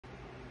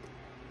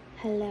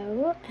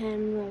Hello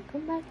and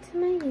welcome back to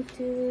my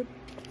YouTube.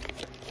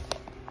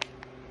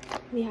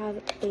 We have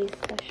a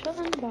special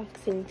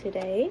unboxing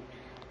today.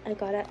 I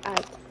got it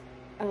at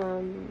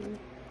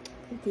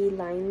the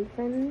Line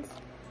Friends.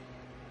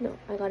 No,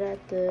 I got it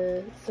at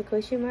the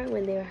Silicone Mart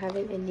when they were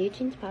having a new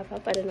jeans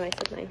pop-up. I don't know why I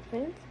said Line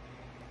Friends.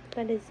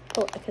 That is,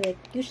 because I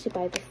usually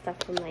buy this stuff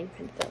from Line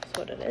Friends. That's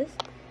what it is.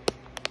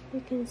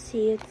 You can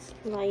see it's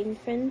Line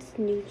Friends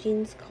new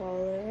jeans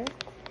collar.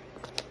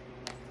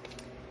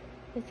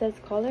 It says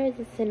collar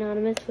is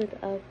synonymous with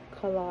a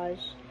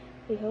collage.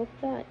 We hope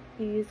that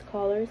you use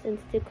collars and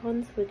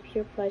stick-ons with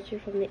pure pleasure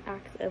from the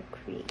act of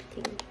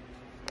creating.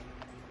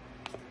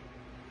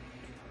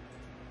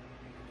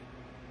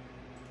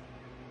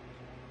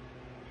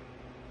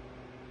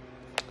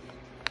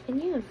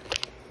 And yeah.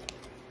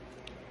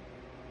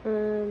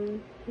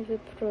 Here's the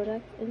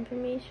product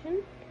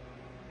information.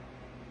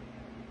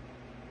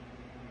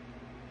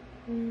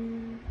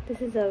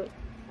 This is the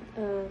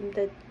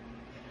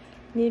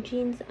new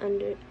jeans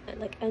under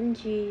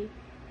NJ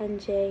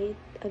 _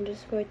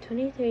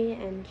 23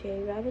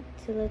 NJ rabbit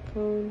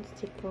silicone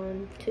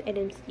Sticon 2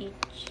 items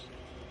each,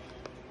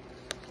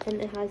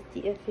 and it has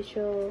the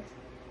official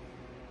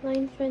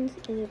Line Friends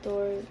in the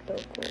door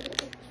logo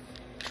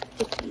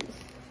stickies.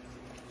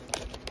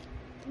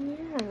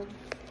 Yeah,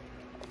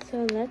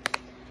 so let's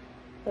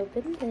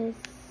open this.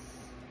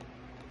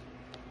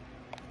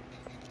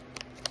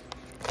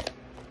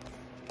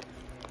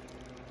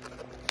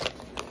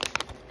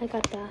 I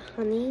got the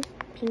honey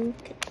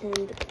pink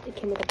and it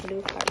came with a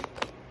blue heart.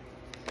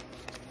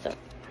 So,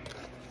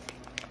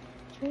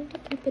 trying to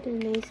keep it in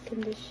nice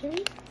condition.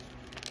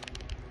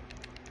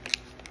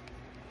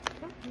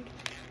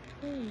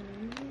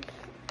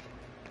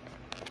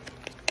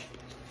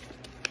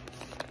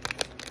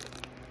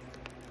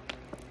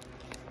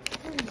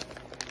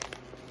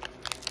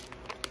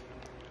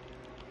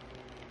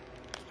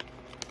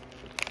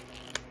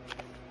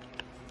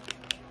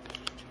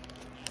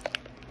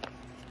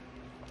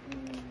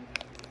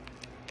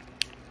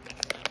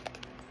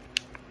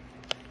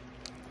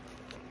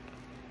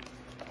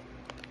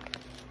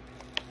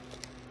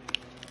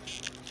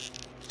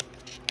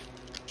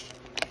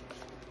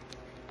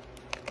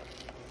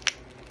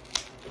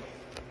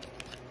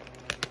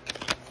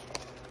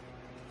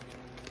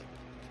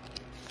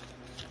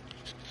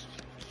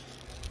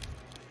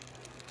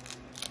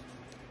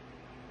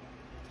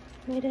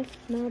 Might have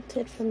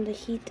melted from the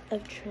heat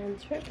of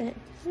transfer, but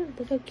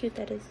look how cute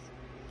that is.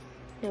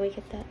 Now we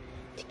get that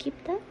to keep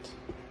that.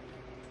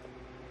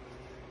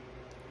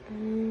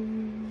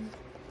 Then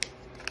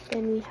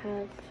we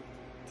have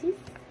these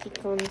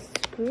Sticon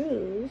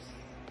screws,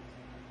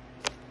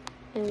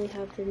 and we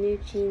have the new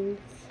jeans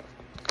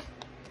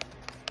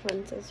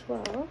ones as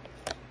well.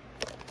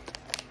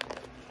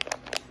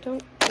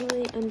 Don't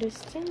really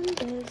understand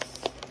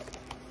this.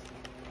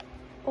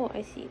 Oh,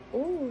 I see.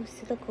 Oh,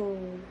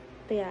 silicone.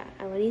 But yeah,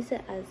 I want to use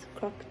it as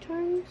croc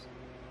charms.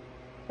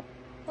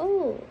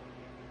 Oh,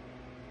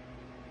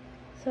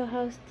 so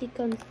how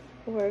Sticons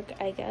work,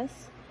 I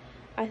guess.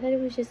 I thought it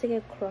was just like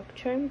a croc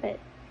charm, but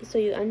so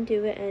you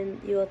undo it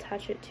and you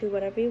attach it to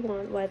whatever you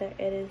want, whether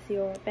it is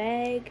your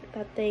bag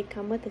that they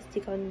come with, the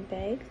Sticon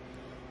bags,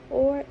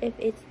 or if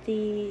it's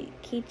the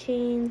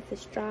keychains, the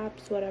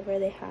straps, whatever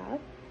they have.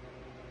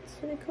 It's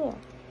really cool.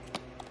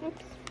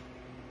 Oops.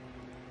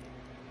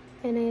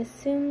 And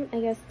I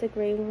guess the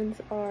gray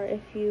ones are if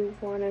you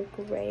want a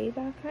gray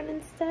background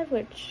instead,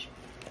 which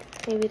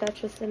maybe that's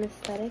just an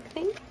aesthetic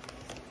thing.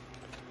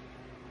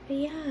 But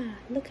yeah,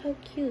 look how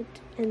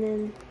cute. And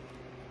then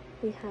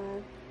we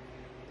have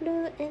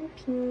blue and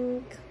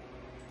pink.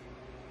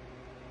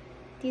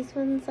 These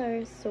ones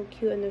are so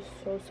cute and they're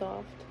so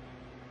soft.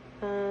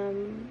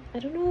 I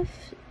don't know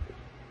if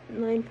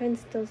Line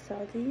Friends still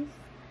sell these,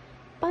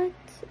 but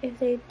if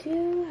they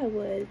do, I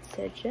would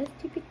suggest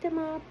you pick them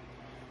up.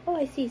 Oh,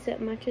 I see. So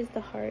it matches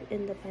the heart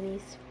in the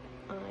bunny's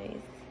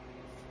eyes.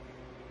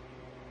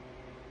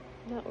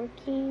 Not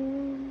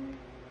working.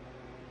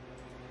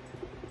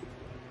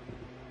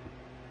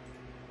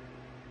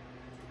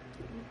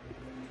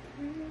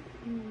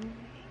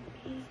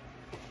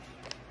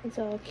 And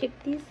so I'll keep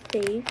these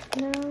safe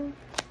now.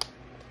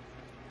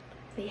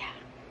 But yeah.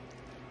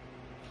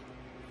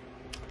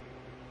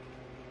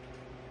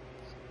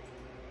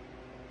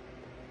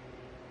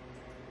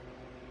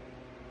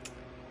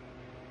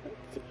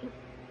 Let's see.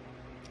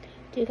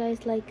 Do you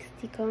guys like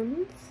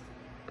Sticons?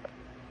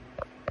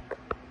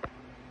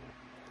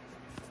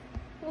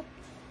 Oh.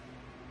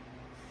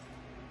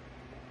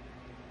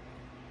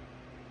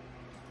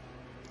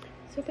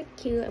 Super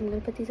cute. I'm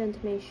gonna put these onto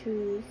my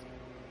shoes.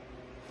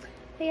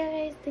 Hey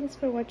guys, thanks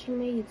for watching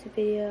my YouTube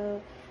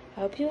video.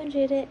 I hope you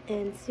enjoyed it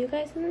and see you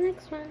guys in the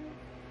next one.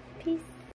 Peace.